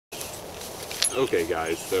Okay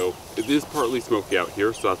guys, so it is partly smoky out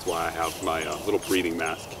here, so that's why I have my little breathing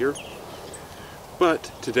mask here. But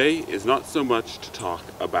today is not so much to talk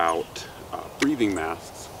about breathing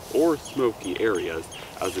masks or smoky areas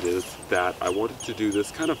as it is that I wanted to do this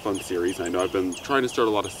kind of fun series. I know I've been trying to start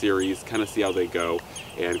a lot of series, kind of see how they go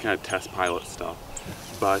and kind of test pilot stuff.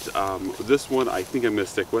 But this one I think I'm going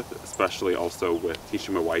to stick with, especially also with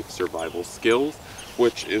teaching my wife survival skills,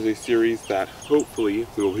 which is a series that hopefully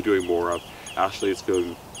we will be doing more of. Ashley is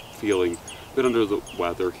feeling a bit under the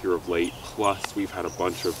weather here of late, plus we've had a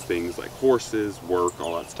bunch of things like horses, work,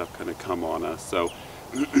 all that stuff kind of come on us, so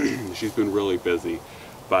she's been really busy,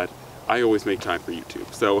 but I always make time for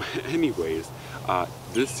YouTube. So anyways,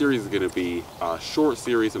 this series is going to be a short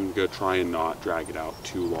series. I'm going to try and not drag it out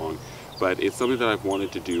too long, but it's something that I've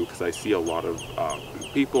wanted to do because I see a lot of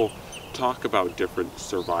people talk about different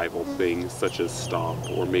survival things such as STOP,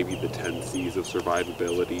 or maybe the 10 C's of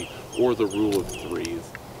survivability, or the rule of threes.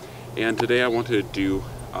 And today I wanted to do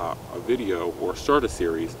a video or start a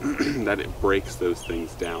series that it breaks those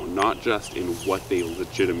things down, not just in what they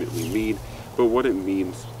legitimately mean, but what it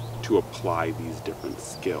means to apply these different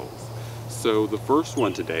skills. So the first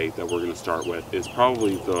one today that we're going to start with is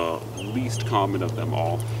probably the least common of them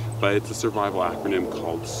all, but it's a survival acronym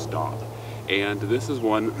called STOP. And this is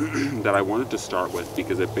one that I wanted to start with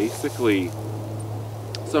because it basically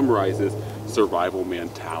summarizes survival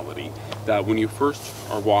mentality. That when you first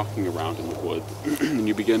are walking around in the woods and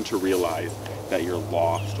you begin to realize that you're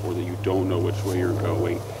lost or that you don't know which way you're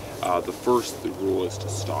going, the first rule is to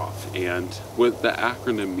stop. And what the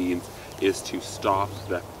acronym means is to stop.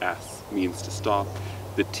 The S means to stop,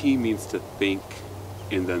 the T means to think,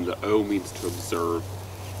 and then the O means to observe,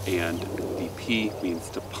 and the P means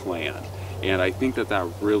to plan. And I think that that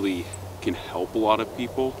really can help a lot of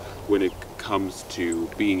people when it comes to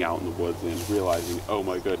being out in the woods and realizing, oh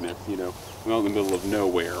my goodness, you know, I'm out in the middle of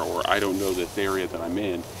nowhere, or I don't know this area that I'm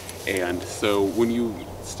in. And so when you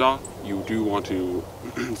stop, you do want to,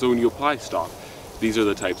 so when you apply STOP, these are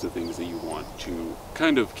the types of things that you want to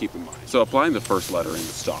kind of keep in mind. So applying the first letter in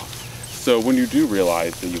STOP. So when you do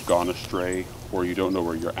realize that you've gone astray or you don't know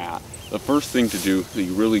where you're at, the first thing to do that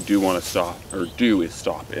you really do want to stop or do is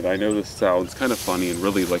stop. And I know this sounds kind of funny, and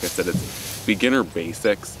really, like I said, it's beginner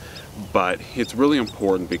basics, but it's really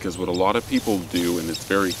important because what a lot of people do, and it's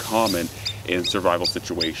very common in survival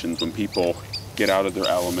situations when people get out of their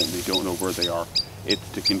element and they don't know where they are, it's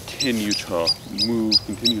to continue to move,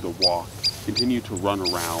 continue to walk, continue to run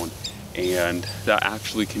around. And that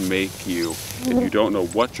actually can make you, if you don't know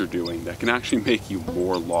what you're doing, that can actually make you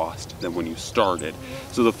more lost than when you started.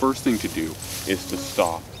 So the first thing to do is to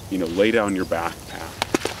stop, you know, lay down your backpack,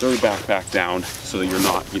 throw your backpack down so that you're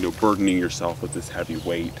not, you know, burdening yourself with this heavy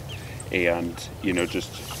weight. And, you know,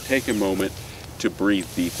 just take a moment to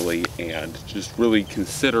breathe deeply and just really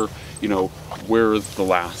consider, you know, where the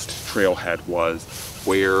last trailhead was,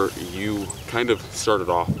 where you kind of started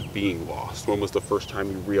off being lost. When was the first time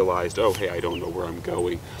you realized, oh, hey, I don't know where I'm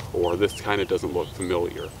going, or this kind of doesn't look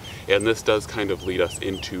familiar? And this does kind of lead us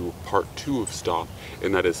into part 2 of STOP,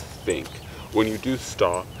 and that is think. When you do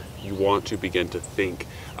stop, you want to begin to think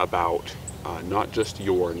about not just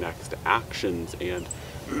your next actions and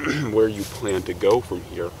where you plan to go from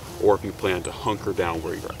here, or if you plan to hunker down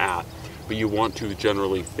where you're at, but you want to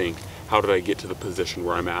generally think, how did I get to the position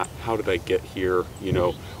where I'm at? How did I get here? You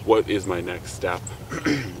know, what is my next step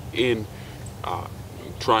in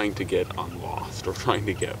trying to get unlost or trying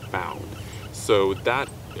to get found? So that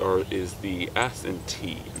is the S and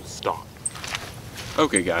T in STOP.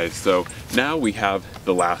 Okay guys, so now we have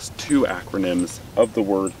the last 2 acronyms of the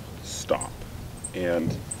word STOP.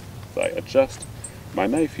 And as I adjust my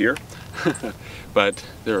knife here, but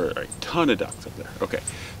there are a ton of ducks up there. Okay,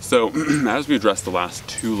 so as we address the last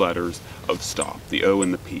 2 letters of STOP, the O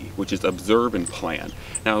and the P, which is observe and plan.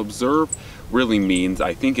 Now observe really means,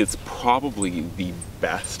 I think it's probably the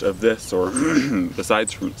best of this, or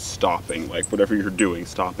besides from stopping, like whatever you're doing,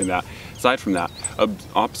 stopping that. Aside from that,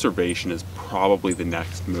 observation is probably the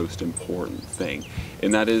next most important thing.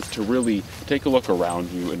 And that is to really take a look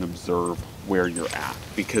around you and observe where you're at.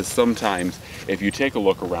 Because sometimes if you take a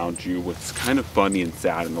look around you, what's kind of funny and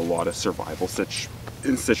sad in a lot of survival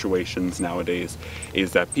situations nowadays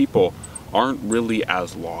is that people aren't really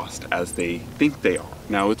as lost as they think they are.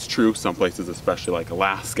 Now it's true, some places, especially like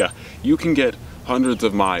Alaska, you can get hundreds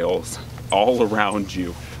of miles all around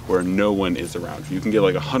you where no one is around you. You can get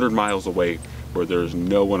like 100 miles away where there's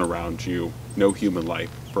no one around you, no human life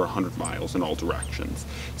for 100 miles in all directions.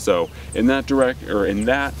 So in that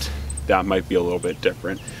that might be a little bit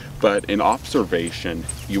different. But in observation,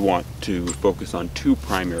 you want to focus on 2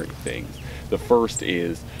 primary things. The first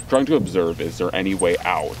is trying to observe, is there any way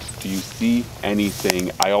out? Do you see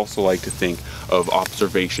anything? I also like to think of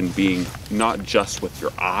observation being not just with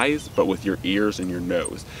your eyes, but with your ears and your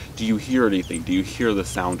nose. Do you hear anything? Do you hear the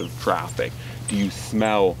sound of traffic? Do you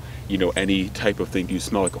smell, you know, any type of thing? Do you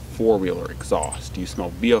smell like a four-wheeler exhaust? Do you smell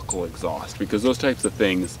vehicle exhaust? Because those types of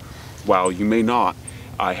things, while you may not,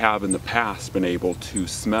 I have in the past been able to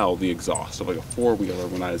smell the exhaust of like a four-wheeler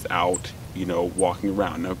when I was out, you know, walking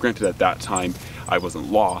around. Now granted, at that time I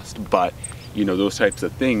wasn't lost, but you know, those types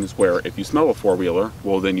of things where if you smell a four-wheeler,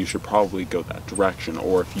 well then you should probably go that direction.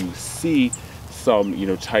 Or if you see some, you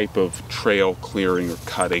know, type of trail clearing or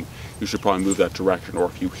cutting, you should probably move that direction. Or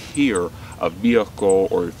if you hear a vehicle,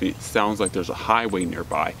 or if it sounds like there's a highway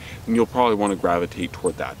nearby, then you'll probably want to gravitate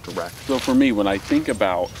toward that direction. So for me, when I think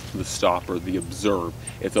about the stop or the observe,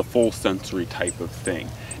 it's a full sensory type of thing.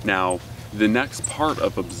 Now, the next part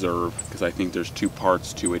of observe, because I think there's two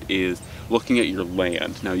parts to it, is looking at your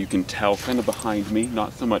land. Now you can tell kind of behind me,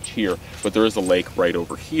 not so much here, but there is a lake right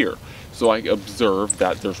over here. So I observe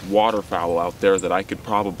that there's waterfowl out there that I could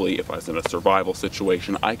probably, if I was in a survival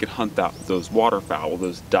situation, I could hunt those waterfowl,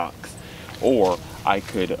 those ducks. Or I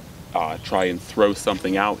could try and throw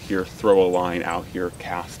something out here, throw a line out here,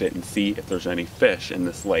 cast it, and see if there's any fish in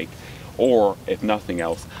this lake. Or if nothing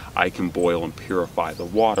else, I can boil and purify the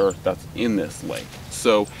water that's in this lake.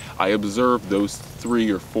 So I observe those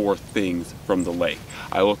 3 or 4 things from the lake.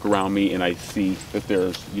 I look around me and I see that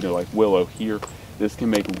there's, you know, like willow here. This can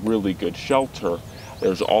make really good shelter.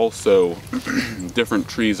 There's also different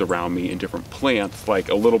trees around me and different plants, like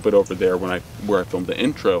a little bit over there where I filmed the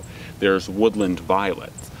intro, there's woodland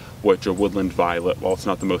violets, which a woodland violet, while it's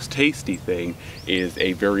not the most tasty thing, is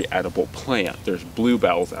a very edible plant. There's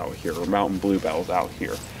bluebells out here, or mountain bluebells out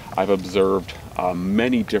here. I've observed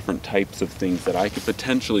many different types of things that I could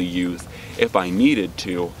potentially use if I needed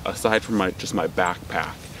to, aside from just my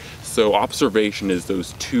backpack. So observation is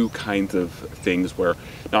those two kinds of things where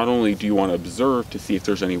not only do you want to observe to see if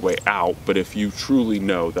there's any way out, but if you truly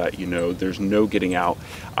know that, you know, there's no getting out,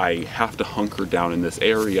 I have to hunker down in this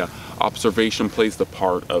area, observation plays the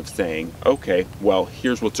part of saying, okay, well,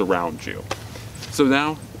 here's what's around you. So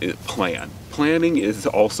now, plan. Planning is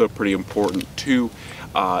also pretty important too.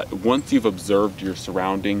 Once you've observed your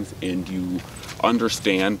surroundings and you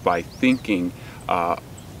understand by thinking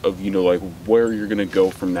of, you know, like where you're gonna go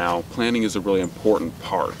from now, planning is a really important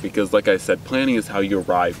part, because like I said, planning is how you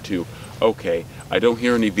arrive to, okay, I don't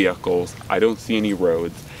hear any vehicles, I don't see any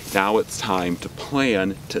roads, now it's time to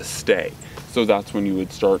plan to stay. So that's when you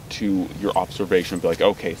would start to, your observation, be like,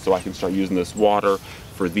 okay, so I can start using this water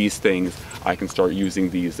for these things, I can start using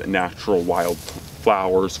these natural wild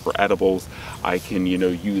flowers for edibles, I can, you know,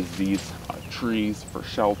 use these trees for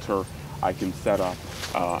shelter, I can set up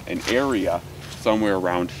an area somewhere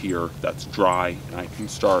around here that's dry, and I can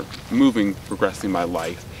start moving, progressing my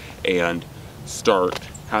life, and start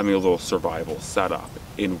having a little survival setup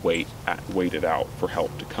and wait it out for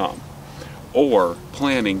help to come. Or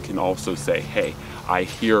planning can also say, hey, I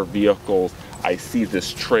hear vehicles, I see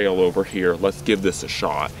this trail over here, let's give this a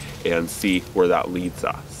shot and see where that leads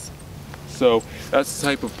us. So that's the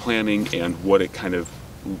type of planning and what it kind of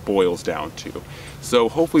boils down to. So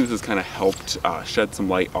hopefully this has kind of helped shed some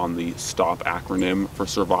light on the STOP acronym for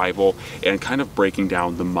survival, and kind of breaking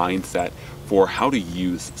down the mindset for how to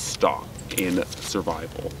use STOP in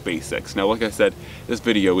survival basics. Now, like I said, this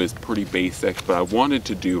video is pretty basic, but I wanted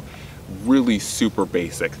to do really super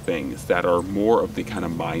basic things that are more of the kind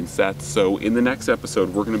of mindset. So in the next episode,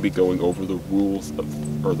 we're going to be going over the rules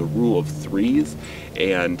of, or the rule of threes,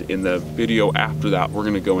 and in the video after that, we're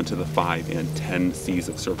going to go into the 5 and 10 C's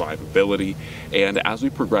of survivability. And as we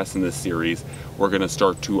progress in this series, we're going to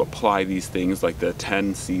start to apply these things like the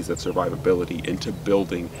 10 C's of survivability into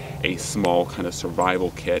building a small kind of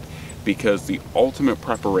survival kit, because the ultimate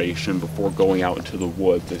preparation before going out into the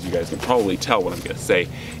woods, as you guys can probably tell what I'm going to say,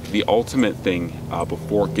 the ultimate thing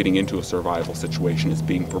before getting into a survival situation is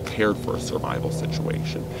being prepared for a survival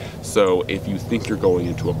situation. So if you think you're going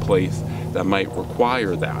into a place that might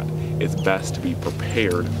require that, it's best to be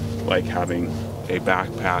prepared, like having a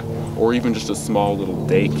backpack or even just a small little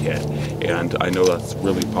day kit. And I know that's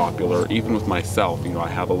really popular even with myself. You know, I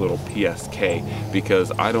have a little PSK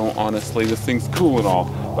because I don't, honestly, this thing's cool and all,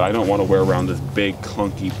 but I don't want to wear around this big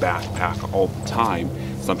clunky backpack all the time.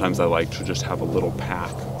 Sometimes I like to just have a little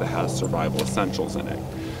pack that has survival essentials in it.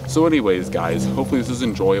 So anyways, guys, hopefully this is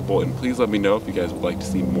enjoyable, and please let me know if you guys would like to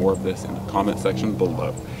see more of this in the comment section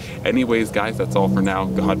below. Anyways, guys, that's all for now.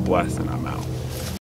 God bless, and I'm out.